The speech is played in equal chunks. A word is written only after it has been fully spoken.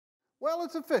Well,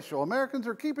 it's official. Americans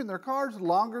are keeping their cars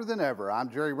longer than ever. I'm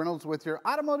Jerry Reynolds with your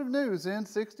automotive news in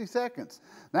 60 seconds.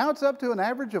 Now it's up to an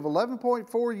average of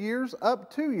 11.4 years,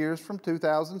 up 2 years from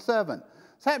 2007.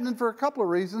 It's happening for a couple of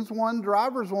reasons. One,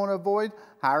 drivers want to avoid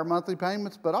higher monthly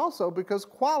payments, but also because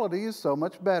quality is so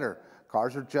much better.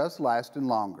 Cars are just lasting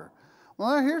longer.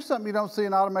 Well, now here's something you don't see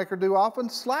an automaker do often: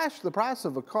 slash the price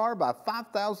of a car by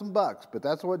 $5,000. But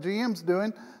that's what GM's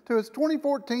doing to its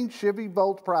 2014 Chevy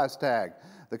Volt price tag.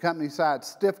 The company cites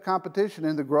stiff competition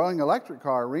in the growing electric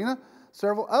car arena.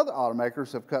 Several other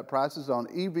automakers have cut prices on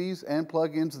EVs and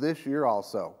plug-ins this year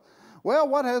also. Well,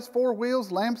 what has 4 wheels,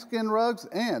 lambskin rugs,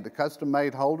 and a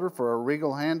custom-made holder for a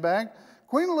Regal handbag?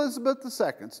 Queen Elizabeth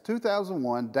II's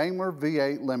 2001 Daimler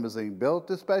V8 limousine, built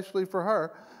especially for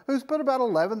her, who's put about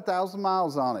 11,000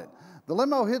 miles on it. The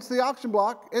limo hits the auction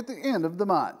block at the end of the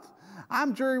month.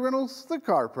 I'm Jerry Reynolds, the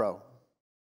Car Pro.